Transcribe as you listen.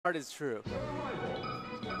part is true. Oh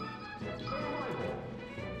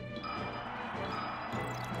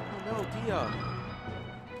no, Dia.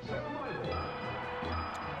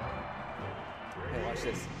 Hey, watch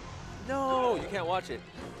this. No, you can't watch it.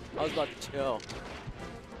 I was about to chill.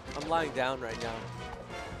 I'm lying down right now.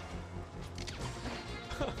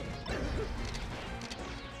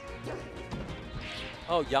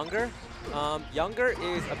 Oh, Younger? Younger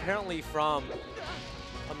is apparently from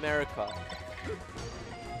America.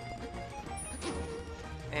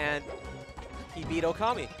 And he beat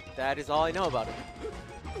Okami. That is all I know about him.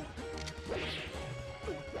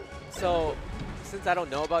 So, since I don't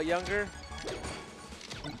know about Younger,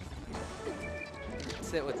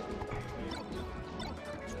 sit with him.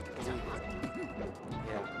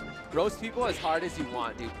 Yeah. Roast people as hard as you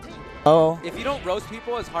want, dude. Oh. If you don't roast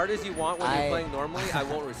people as hard as you want when you're playing normally, I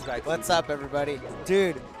won't respect you. What's up, everybody?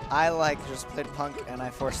 Dude, I just played Punk and I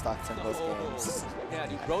 4-stocked in both games. Yeah,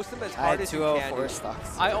 dude, roast them as hard as you I can. had 204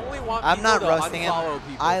 stocks. I only want I'm people not to roasting him. unfollow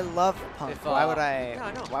people. I love Punk. Why would I? Yeah,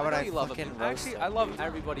 I know. Why would I love fucking him. roast Actually, him? I love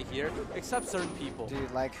everybody here except certain people. Dude,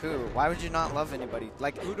 like who? Why would you not love anybody?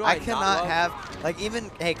 Like, Who do I I cannot not love? have, like, even,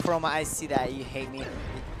 hey, Chroma, I see that. You hate me.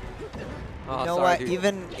 Oh, You know sorry, what? dude.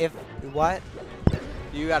 Even if, what?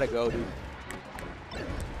 You gotta go, dude.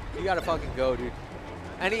 You gotta fucking go, dude.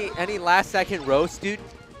 Any last second roast, dude?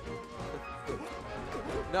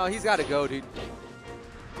 No, he's gotta go, dude.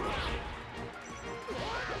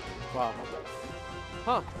 Wow.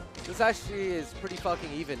 Huh. This actually is pretty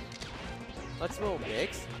fucking even. Let's go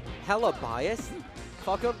Mixx. Hella biased.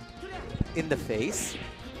 Fuck him in the face.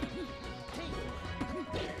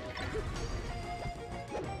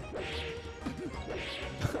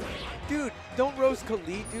 Dude, don't roast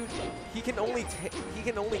Khalid, dude. He can only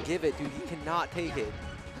give it, dude. He cannot take it.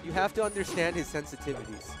 You have to understand his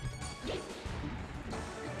sensitivities.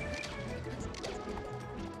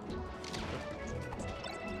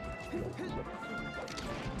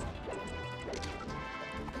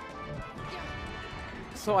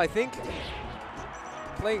 So I think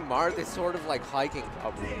playing Marth is sort of like hiking,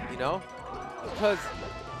 probably, you know? Because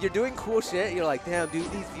you're doing cool shit, you're like, damn,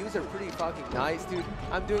 dude, these views are pretty fucking nice, dude.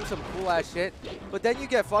 I'm doing some cool ass shit. But then you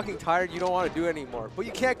get fucking tired, you don't want to do it anymore. But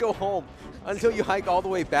you can't go home until you hike all the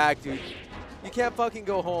way back, dude. You can't fucking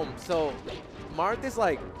go home. So Marth is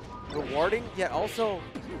like rewarding, yet also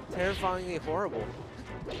terrifyingly horrible.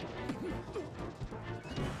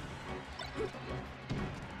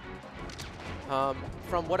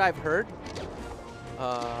 From what I've heard,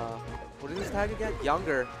 what is his tag again?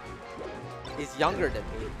 Younger is younger than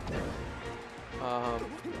me.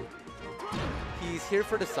 He's here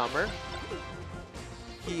for the summer.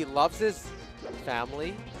 He loves his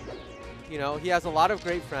family. You know, he has a lot of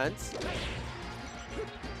great friends.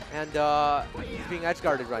 And he's being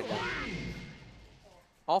edge-guarded right now.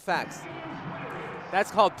 All facts.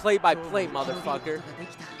 That's called play-by-play, motherfucker.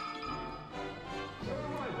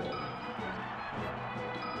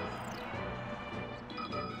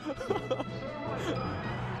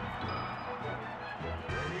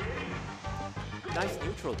 Nice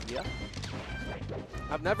neutral, yeah.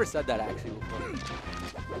 I've never said that actually before.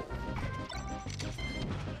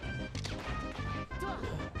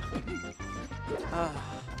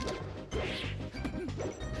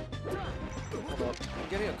 Hold up. I'm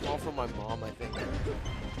getting a call from my mom, I think.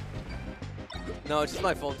 No, it's just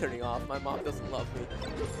my phone turning off. My mom doesn't love me.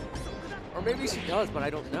 Or maybe she does, but I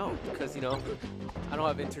don't know. Because, you know, I don't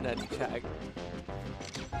have internet to check.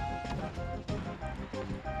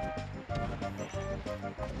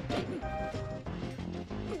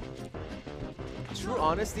 True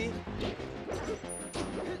honesty.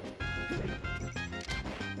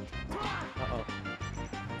 Uh-oh.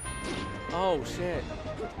 Oh, shit.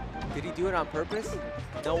 Did he do it on purpose?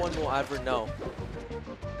 No one will ever know.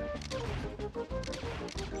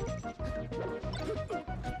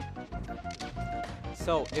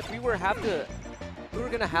 So, if we were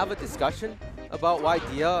gonna have a discussion about why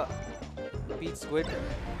Dia beat Squid,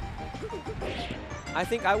 I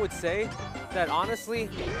think I would say that honestly,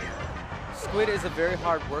 Squid is a very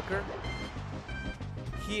hard worker.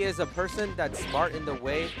 He is a person that's smart in the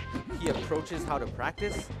way he approaches how to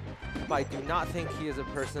practice, but I do not think he is a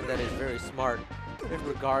person that is very smart in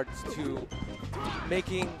regards to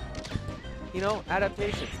making, you know,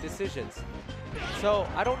 adaptations, decisions. So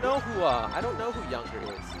I don't know who Younger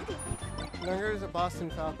is. Younger is a Boston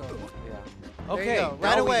Falco. Yeah. Okay. There you go.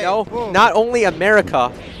 Right now away. we know Boom. not only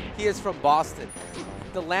America, he is from Boston,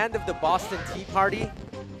 the land of the Boston Tea Party,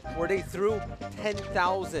 where they threw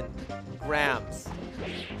 10,000 grams.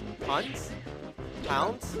 Tons?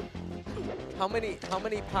 Pounds? How many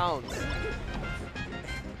pounds?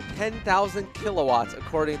 10,000 kilowatts,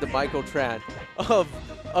 according to Michael Tran, of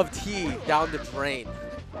tea down the drain.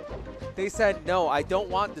 They said, no, I don't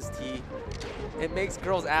want this tea. It makes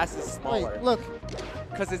girls' asses smaller. Wait, look.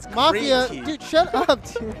 Because it's Mafia, green tea. dude, shut up,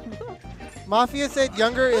 dude. Mafia said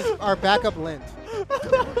Younger is our backup lint.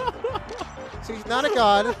 So he's not a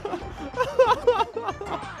god.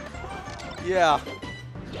 Yeah.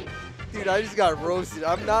 Dude, I just got roasted.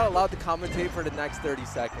 I'm not allowed to commentate for the next 30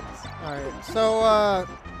 seconds. All right, so,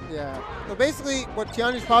 yeah. So basically, what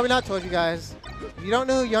Tiani's probably not told you guys, if you don't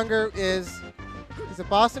know who Younger is, he's a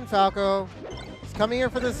Boston Falco. He's coming here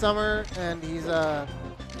for the summer, and he's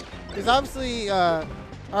obviously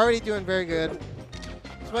already doing very good.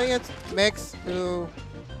 He's playing against Mixx, who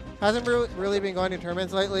hasn't really been going to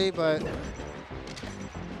tournaments lately, but, you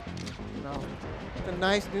know, a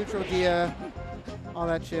nice neutral Dia, all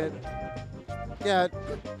that shit. Yeah,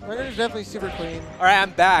 Younger is definitely super clean. All right,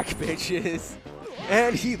 I'm back, bitches.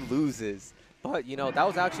 And he loses. But, you know, that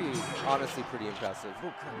was actually honestly pretty impressive.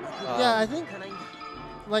 Yeah, I think,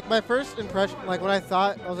 like, my first impression, like, when I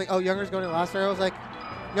thought, I was like, oh, Younger's going to last year, I was like,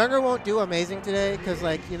 Younger won't do amazing today because,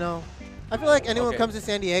 like, you know, I feel like anyone who comes to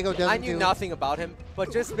San Diego doesn't I knew nothing about him,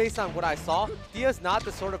 but just based on what I saw, Dia's not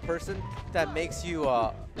the sort of person that makes you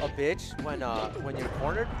a bitch when you're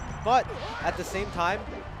cornered. But at the same time,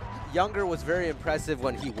 Younger was very impressive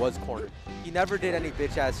when he was cornered. He never did any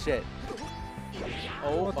bitch-ass shit.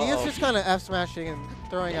 Oh, well, Dia's just kind of F-smashing and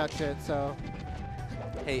throwing out shit, so.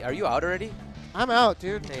 Hey, are you out already? I'm out,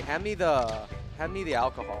 dude. Hey, hand me the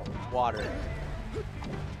alcohol, water.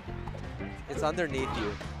 It's underneath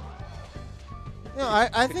you. You know,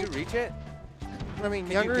 I think. Can you reach it? I mean,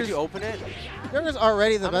 Could Younger's. you open it? Younger's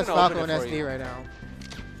already the best gonna open Falco in it for SD you. right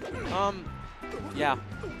now. Yeah.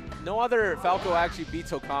 No other Falco actually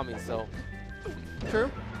beats Okami, so.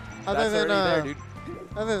 True. That's Other than already there, dude.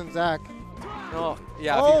 other than Zach. No,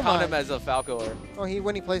 yeah, if Oh you count my. him as a Falcoer. Oh,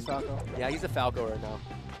 when he plays Falco. Yeah, he's a Falcoer now.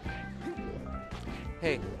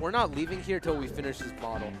 Hey, we're not leaving here till we finish this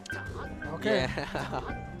model. Okay. Yeah.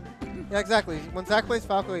 Yeah, exactly. When Zach plays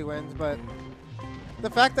Falco, he wins. But the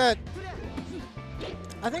fact that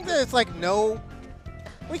I think that it's like no,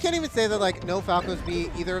 we can't even say that like no Falcos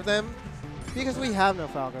beat either of them because we have no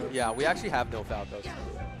Falcos. Yeah, we actually have no Falcos.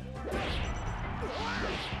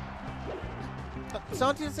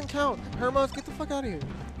 Santi doesn't count. Hermos, get the fuck out of here.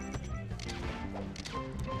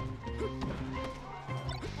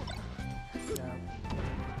 Yeah.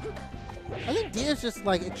 I think Dia's just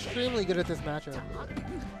like extremely good at this matchup.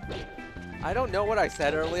 I don't know what I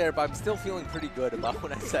said earlier, but I'm still feeling pretty good about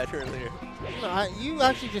what I said earlier. No, you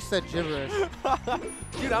actually just said gibberish.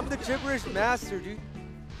 Dude, I'm the gibberish master, dude.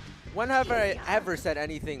 When have I ever said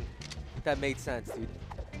anything that made sense, dude?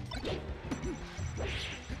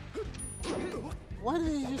 Why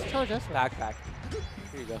did he just charge us? Backpack.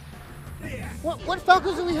 Here you go. What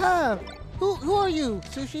Falcons do we have? Who are you,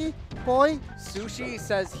 Sushi boy? Sushi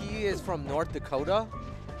says he is from North Dakota.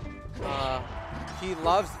 He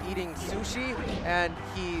loves eating sushi, and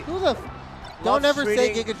he Who the? Don't ever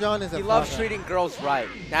say Giga John is a. He loves Falcon. treating girls right.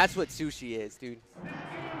 That's what sushi is, dude.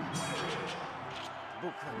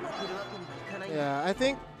 Yeah, I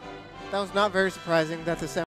think that was not very surprising that the